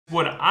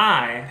Would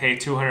I pay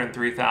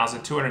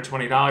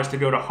 $203,220 to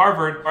go to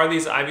Harvard? Are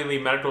these Ivy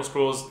League medical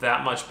schools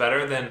that much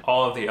better than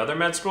all of the other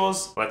med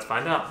schools? Let's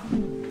find out.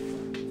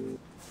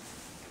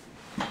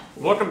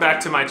 Welcome back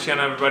to my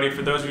channel, everybody.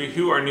 For those of you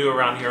who are new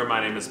around here, my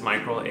name is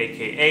Michael,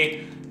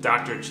 aka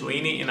Dr.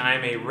 Cellini, and I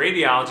am a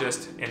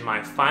radiologist in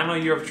my final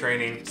year of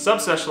training,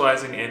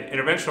 subspecializing in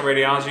interventional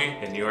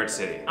radiology in New York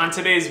City. On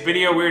today's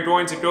video, we're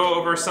going to go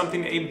over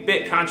something a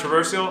bit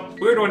controversial.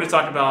 We're going to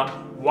talk about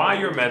why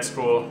your med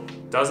school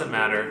doesn't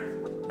matter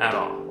at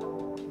all.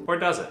 Or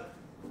does it?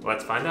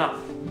 Let's find out.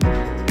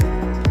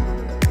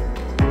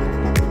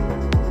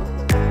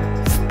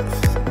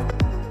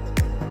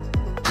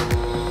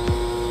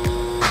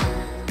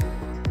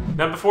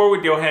 Now, before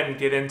we go ahead and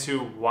get into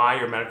why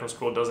your medical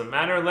school doesn't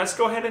matter, let's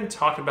go ahead and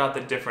talk about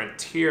the different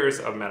tiers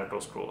of medical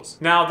schools.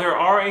 Now, there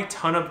are a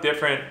ton of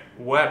different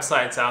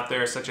websites out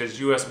there, such as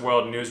US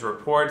World News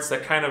Reports,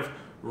 that kind of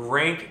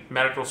rank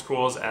medical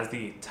schools as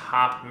the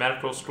top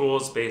medical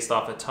schools based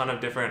off a ton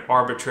of different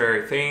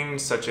arbitrary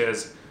things, such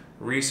as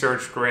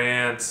research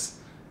grants,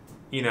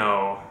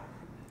 I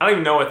don't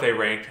even know what they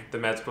rank the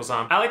med schools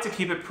on. I like to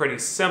keep it pretty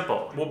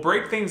simple. We'll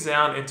break things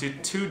down into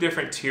two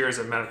different tiers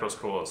of medical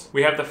schools.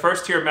 We have the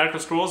first tier of medical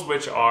schools,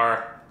 which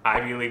are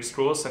Ivy League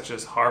schools, such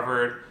as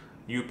Harvard,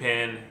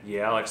 UPenn,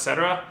 Yale,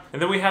 etc.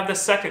 And then we have the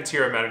second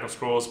tier of medical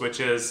schools, which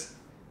is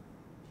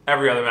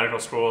every other medical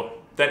school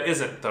that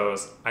isn't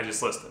those I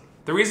just listed.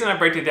 The reason I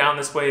break it down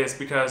this way is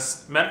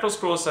because medical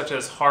schools such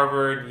as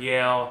Harvard,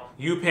 Yale,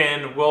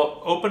 UPenn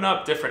will open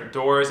up different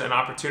doors and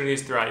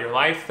opportunities throughout your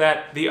life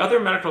that the other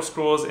medical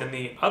schools in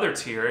the other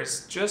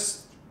tiers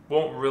just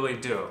won't really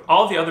do.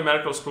 All the other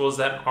medical schools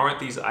that aren't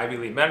these Ivy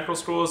League medical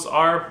schools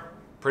are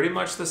pretty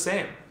much the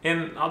same.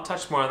 And I'll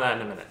touch more on that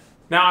in a minute.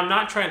 Now, I'm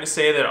not trying to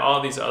say that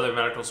all these other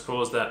medical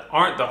schools that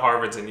aren't the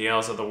Harvards and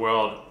Yales of the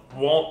world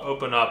won't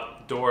open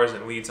up doors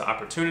and lead to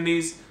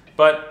opportunities,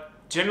 but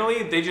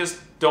generally they just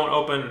don't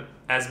open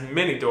as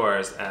many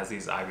doors as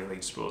these Ivy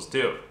League schools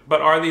do.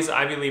 But are these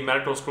Ivy League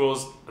medical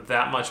schools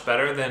that much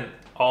better than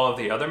all of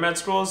the other med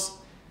schools?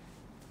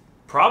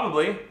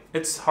 Probably.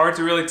 It's hard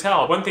to really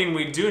tell. One thing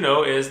we do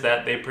know is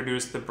that they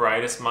produce the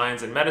brightest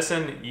minds in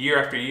medicine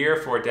year after year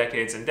for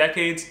decades and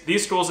decades.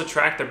 These schools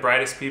attract the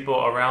brightest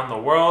people around the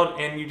world,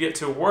 and you get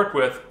to work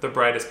with the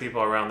brightest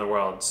people around the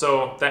world.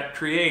 So that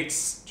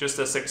creates just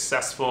a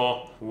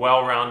successful,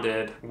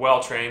 well-rounded,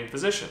 well-trained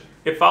physician.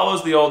 It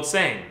follows the old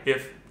saying,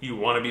 if you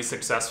want to be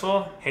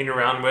successful, hang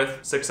around with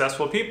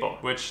successful people,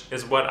 which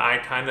is what I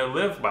kind of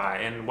live by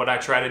and what I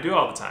try to do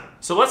all the time.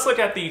 So let's look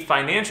at the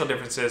financial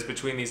differences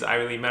between these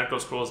Ivy League medical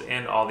schools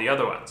and all the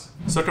other ones.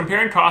 So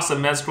comparing costs of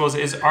med schools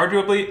is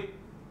arguably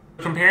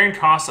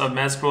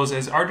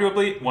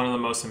one of the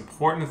most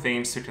important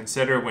things to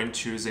consider when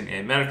choosing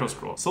a medical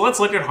school. So let's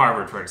look at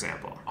Harvard, for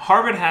example.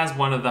 Harvard has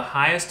one of the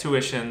highest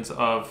tuitions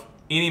of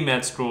any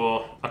med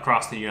school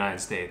across the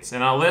United States.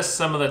 And I'll list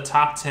some of the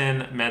top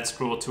 10 med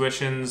school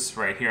tuitions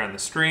right here on the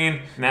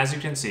screen. And as you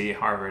can see,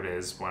 Harvard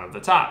is one of the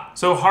top.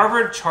 So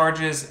Harvard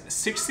charges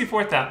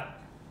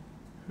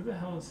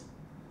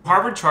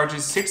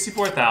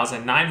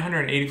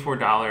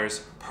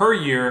 $64,984 per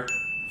year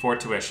for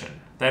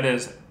tuition. That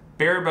is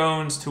bare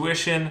bones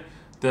tuition,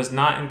 does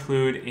not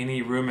include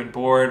any room and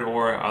board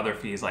or other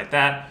fees like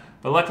that.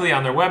 But luckily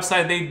on their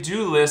website, they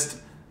do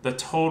list the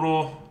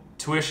total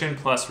tuition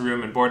plus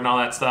room and board and all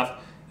that stuff.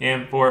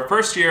 And for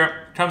first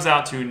year, it comes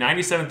out to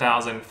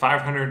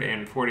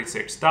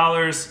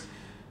 $97,546.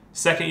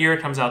 Second year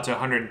comes out to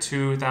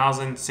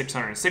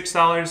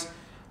 $102,606.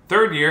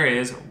 Third year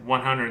is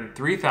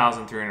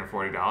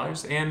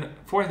 $103,340. And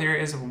fourth year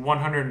is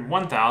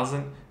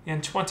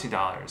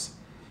 $101,020.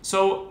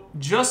 So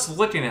just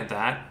looking at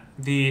that,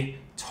 the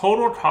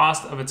total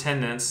cost of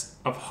attendance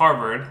of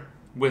Harvard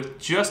with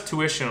just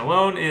tuition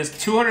alone is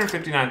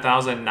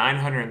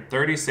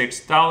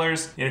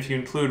 $259,936. And if you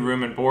include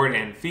room and board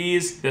and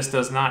fees, this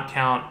does not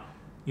count,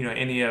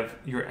 any of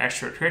your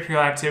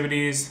extracurricular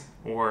activities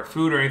or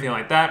food or anything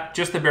like that.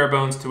 Just the bare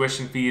bones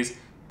tuition fees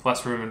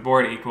plus room and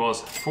board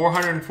equals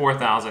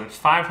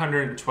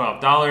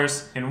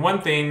 $404,512. And one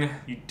thing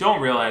you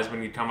don't realize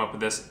when you come up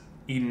with this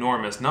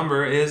enormous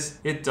number is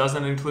it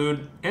doesn't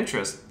include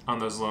interest on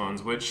those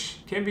loans, which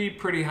can be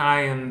pretty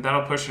high, and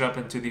that'll push it up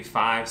into the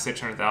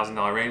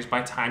 $500,000-$600,000 range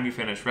by the time you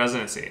finish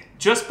residency.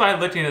 Just by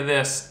looking at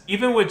this,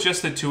 even with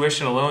just the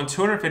tuition alone,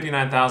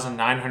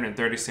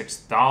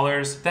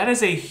 $259,936, that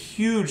is a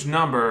huge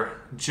number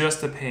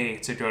just to pay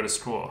to go to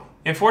school.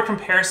 And for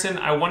comparison,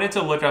 I wanted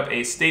to look up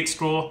a state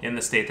school in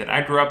the state that I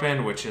grew up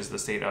in, which is the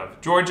state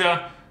of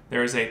Georgia.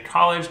 There is a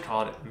college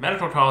called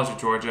Medical College of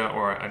Georgia,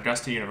 or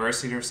Augusta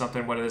University or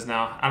something, what it is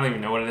now. I don't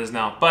even know what it is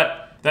now,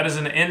 but that is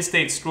an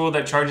in-state school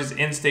that charges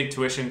in-state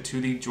tuition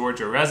to the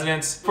Georgia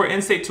residents. For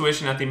in-state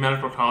tuition at the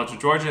Medical College of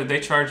Georgia, they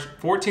charge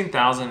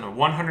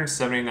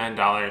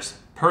 $14,179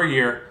 per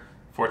year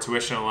for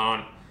tuition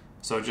alone.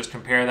 So just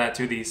compare that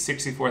to the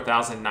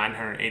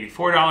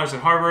 $64,984 at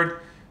Harvard.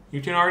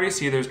 You can already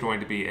see there's going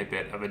to be a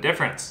bit of a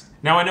difference.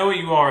 Now, I know what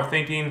you all are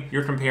thinking.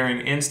 You're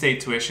comparing in-state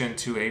tuition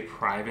to a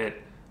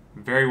private,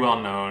 very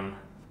well-known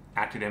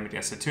academic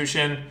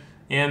institution.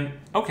 And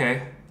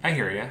okay, I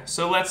hear you.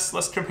 So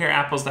let's compare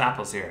apples to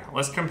apples here.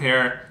 Let's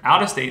compare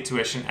out-of-state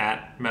tuition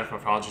at Medical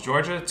College of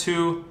Georgia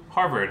to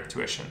Harvard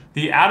tuition.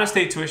 The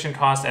out-of-state tuition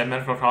cost at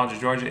Medical College of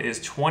Georgia is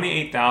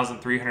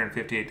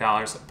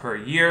 $28,358 per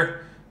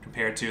year,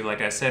 compared to,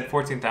 like I said,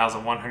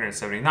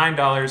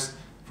 $14,179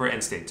 for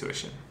in-state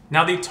tuition.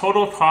 Now, the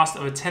total cost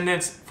of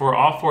attendance for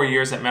all 4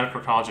 years at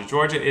Medical College of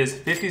Georgia is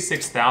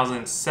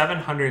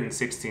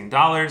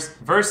 $56,716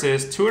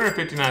 versus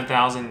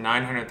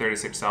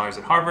 $259,936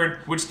 at Harvard,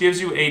 which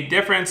gives you a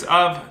difference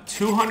of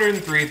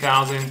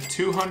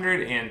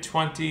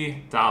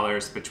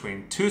 $203,220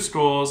 between two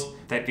schools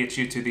that gets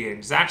you to the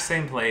exact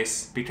same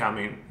place,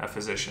 becoming a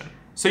physician.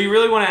 So you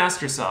really want to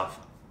ask yourself,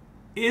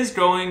 is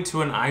going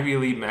to an Ivy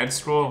League med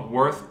school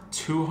worth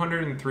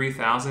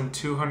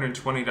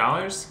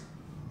 $203,220?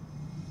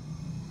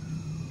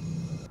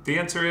 The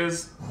answer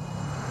is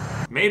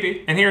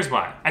maybe, and here's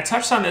why. I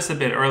touched on this a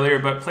bit earlier,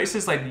 but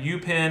places like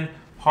UPenn,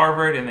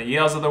 Harvard, and the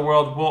Yales of the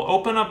world will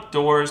open up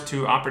doors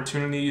to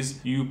opportunities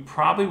you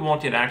probably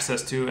won't get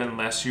access to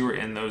unless you are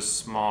in those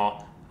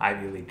small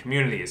Ivy League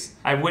communities.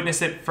 I've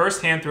witnessed it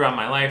firsthand throughout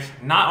my life,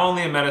 not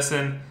only in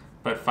medicine,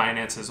 but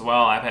finance as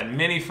well. I've had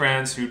many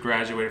friends who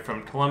graduated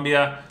from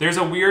Columbia. There's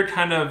a weird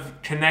kind of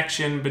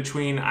connection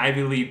between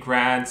Ivy League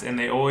grads, and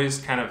they always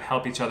kind of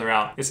help each other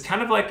out. It's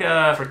kind of like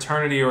a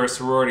fraternity or a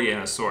sorority in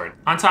a sort.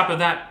 On top of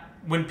that,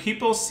 when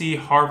people see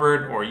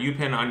Harvard or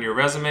UPenn on your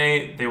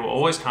resume, they will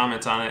always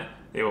comment on it,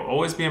 they will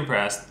always be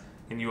impressed,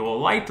 and you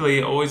will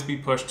likely always be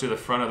pushed to the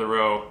front of the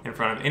row in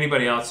front of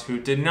anybody else who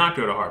did not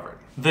go to Harvard.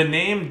 The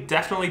name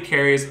definitely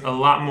carries a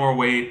lot more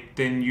weight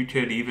than you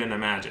could even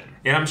imagine.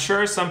 And I'm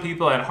sure some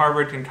people at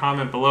Harvard can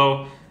comment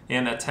below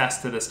and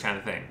attest to this kind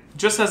of thing.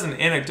 Just as an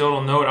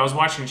anecdotal note, I was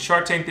watching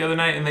Shark Tank the other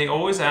night, and they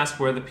always ask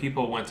where the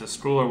people went to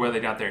school or where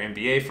they got their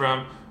MBA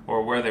from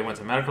or where they went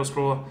to medical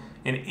school.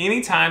 And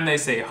anytime they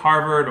say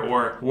Harvard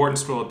or Wharton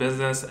School of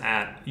Business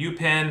at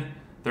UPenn,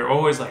 they're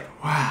always like,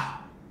 wow.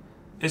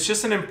 It's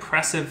just an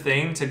impressive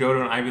thing to go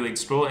to an Ivy League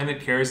school, and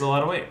it carries a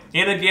lot of weight.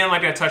 And again,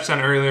 like I touched on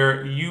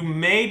earlier, you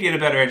may get a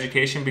better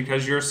education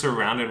because you're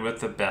surrounded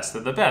with the best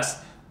of the best.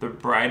 The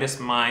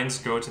brightest minds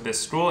go to this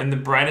school, and the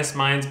brightest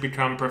minds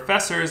become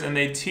professors, and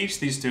they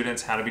teach these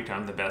students how to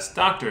become the best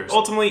doctors.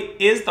 Ultimately,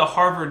 is the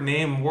Harvard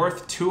name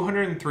worth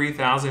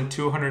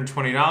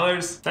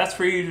 $203,220? That's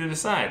for you to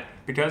decide,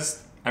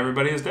 because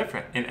everybody is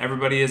different, and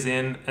everybody is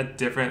in a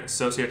different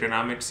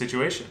socioeconomic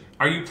situation.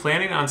 Are you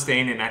planning on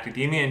staying in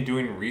academia and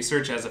doing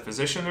research as a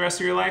physician the rest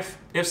of your life?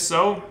 If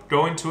so,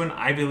 going to an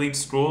Ivy League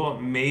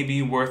school may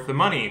be worth the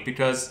money,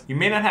 because you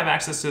may not have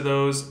access to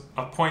those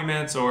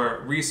appointments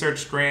or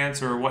research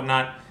grants or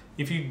whatnot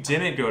if you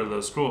didn't go to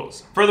those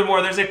schools.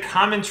 Furthermore, there's a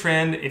common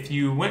trend if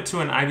you went to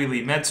an Ivy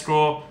League med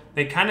school,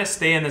 they kind of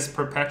stay in this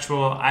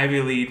perpetual Ivy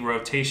League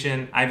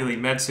rotation. Ivy League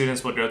med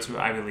students will go to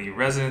Ivy League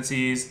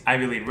residencies.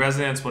 Ivy League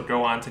residents will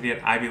go on to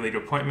get Ivy League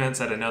appointments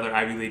at another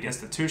Ivy League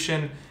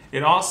institution.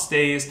 It all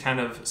stays kind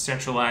of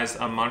centralized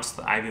amongst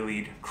the Ivy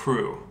League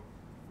crew,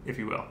 if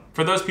you will.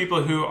 For those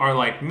people who are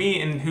like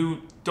me and who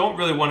don't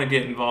really want to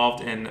get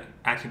involved in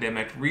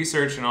academic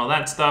research and all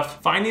that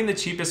stuff, finding the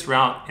cheapest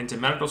route into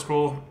medical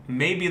school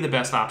may be the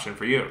best option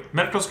for you.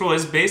 Medical school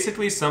is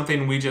basically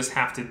something we just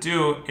have to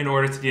do in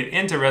order to get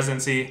into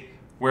residency,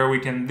 where we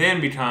can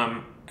then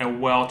become a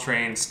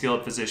well-trained,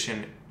 skilled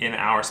physician in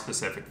our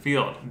specific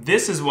field.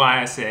 This is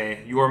why I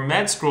say your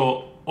med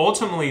school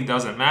ultimately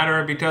doesn't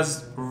matter,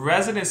 because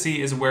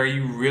residency is where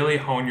you really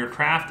hone your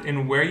craft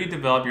and where you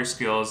develop your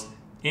skills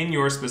in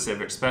your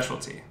specific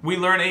specialty. We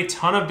learn a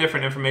ton of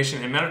different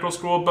information in medical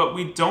school, but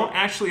we don't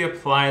actually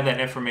apply that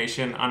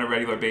information on a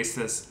regular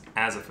basis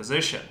as a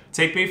physician.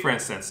 Take me, for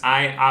instance.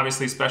 I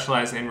obviously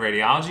specialize in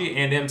radiology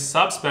and am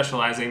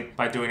subspecializing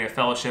by doing a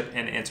fellowship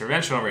in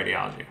interventional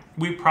radiology.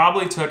 We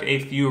probably took a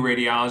few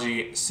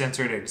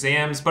radiology-centered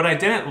exams, but I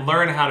didn't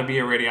learn how to be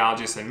a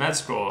radiologist in med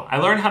school. I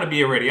learned how to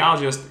be a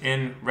radiologist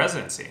in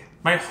residency.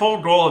 My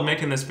whole goal of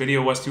making this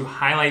video was to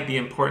highlight the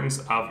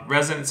importance of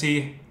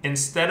residency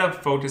instead of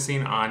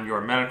focusing on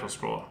your medical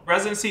school.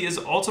 Residency is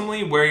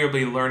ultimately where you'll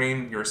be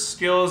learning your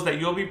skills that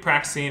you'll be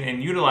practicing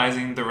and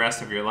utilizing the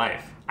rest of your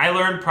life. I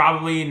learned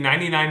probably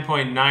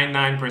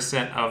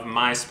 99.99% of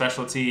my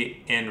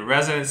specialty in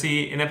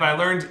residency, and if I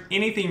learned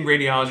anything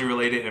radiology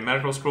related in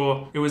medical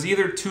school, it was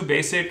either too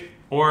basic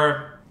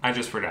or I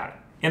just forgot it.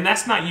 And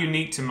that's not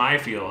unique to my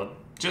field.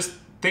 Just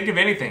think of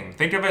anything.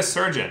 Think of a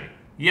surgeon.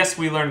 Yes,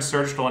 we learn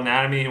surgical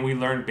anatomy and we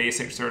learn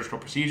basic surgical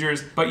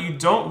procedures, but you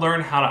don't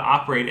learn how to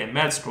operate in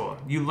med school.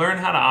 You learn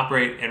how to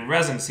operate in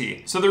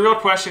residency. So the real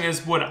question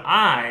is, would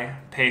I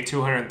pay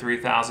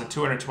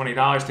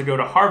 $203,220 to go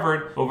to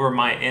Harvard over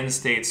my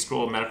in-state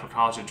school, Medical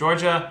College of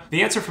Georgia?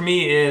 The answer for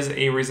me is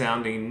a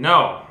resounding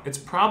no. It's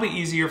probably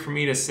easier for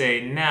me to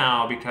say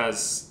now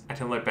because I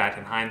can look back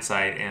in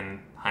hindsight, and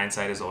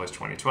hindsight is always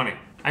 20/20.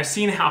 I've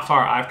seen how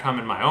far I've come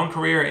in my own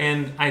career,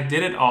 and I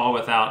did it all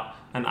without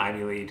an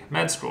Ivy League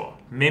med school.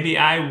 Maybe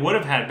I would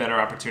have had better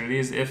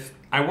opportunities if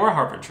I were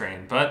Harvard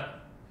trained,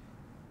 but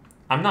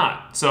I'm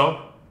not. So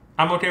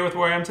I'm okay with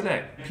where I am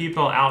today.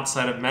 People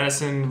outside of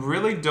medicine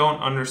really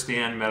don't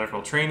understand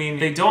medical training.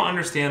 They don't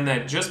understand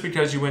that just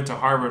because you went to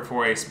Harvard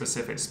for a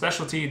specific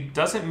specialty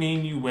doesn't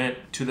mean you went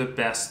to the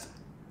best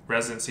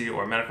residency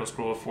or medical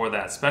school for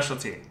that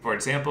specialty. For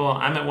example,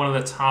 I'm at one of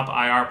the top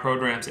IR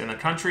programs in the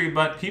country,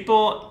 but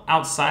people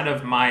outside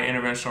of my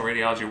interventional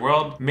radiology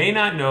world may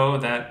not know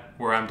that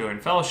where I'm doing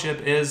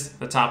fellowship is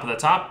the top of the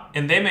top,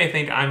 and they may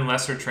think I'm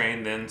lesser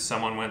trained than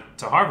someone went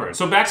to Harvard.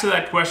 So back to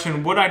that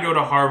question, would I go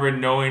to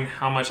Harvard knowing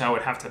how much I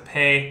would have to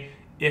pay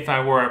if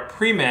I were a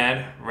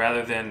pre-med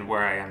rather than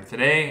where I am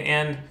today?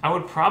 And I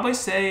would probably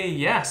say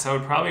yes. I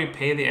would probably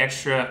pay the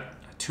extra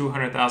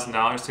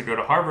 $200,000 to go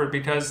to Harvard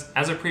because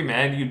as a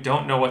pre-med, you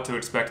don't know what to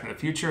expect in the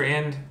future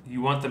and you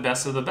want the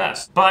best of the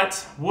best.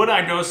 But would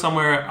I go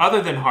somewhere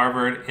other than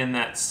Harvard in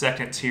that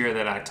second tier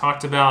that I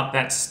talked about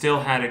that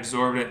still had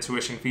exorbitant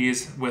tuition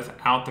fees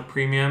without the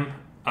premium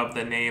of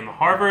the name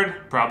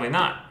Harvard? Probably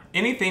not.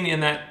 Anything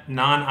in that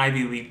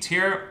non-Ivy League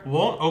tier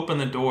won't open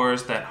the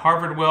doors that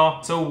Harvard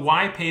will, so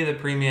why pay the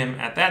premium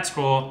at that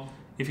school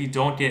if you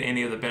don't get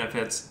any of the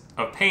benefits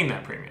of paying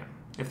that premium?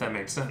 If that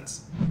makes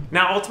sense.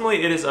 Now,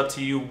 ultimately, it is up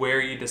to you where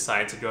you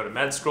decide to go to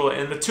med school.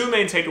 And the two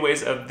main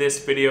takeaways of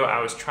this video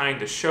I was trying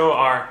to show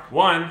are,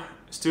 one,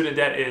 student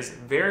debt is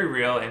very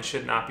real and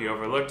should not be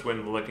overlooked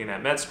when looking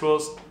at med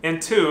schools.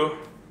 And two,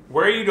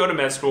 where you go to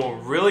med school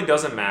really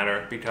doesn't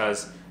matter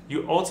because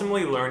you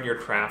ultimately learn your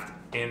craft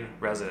in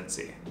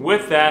residency.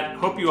 With that,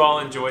 hope you all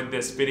enjoyed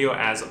this video.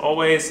 As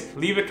always,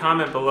 leave a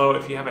comment below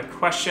if you have a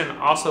question.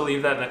 Also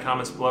leave that in the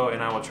comments below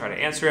and I will try to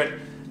answer it.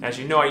 As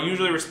you know, I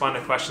usually respond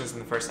to questions in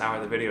the first hour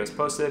the video is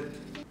posted.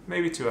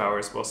 Maybe 2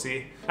 hours, we'll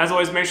see. As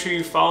always, make sure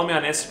you follow me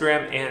on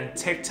Instagram and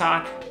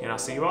TikTok, and I'll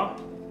see you all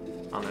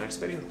on the next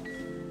video.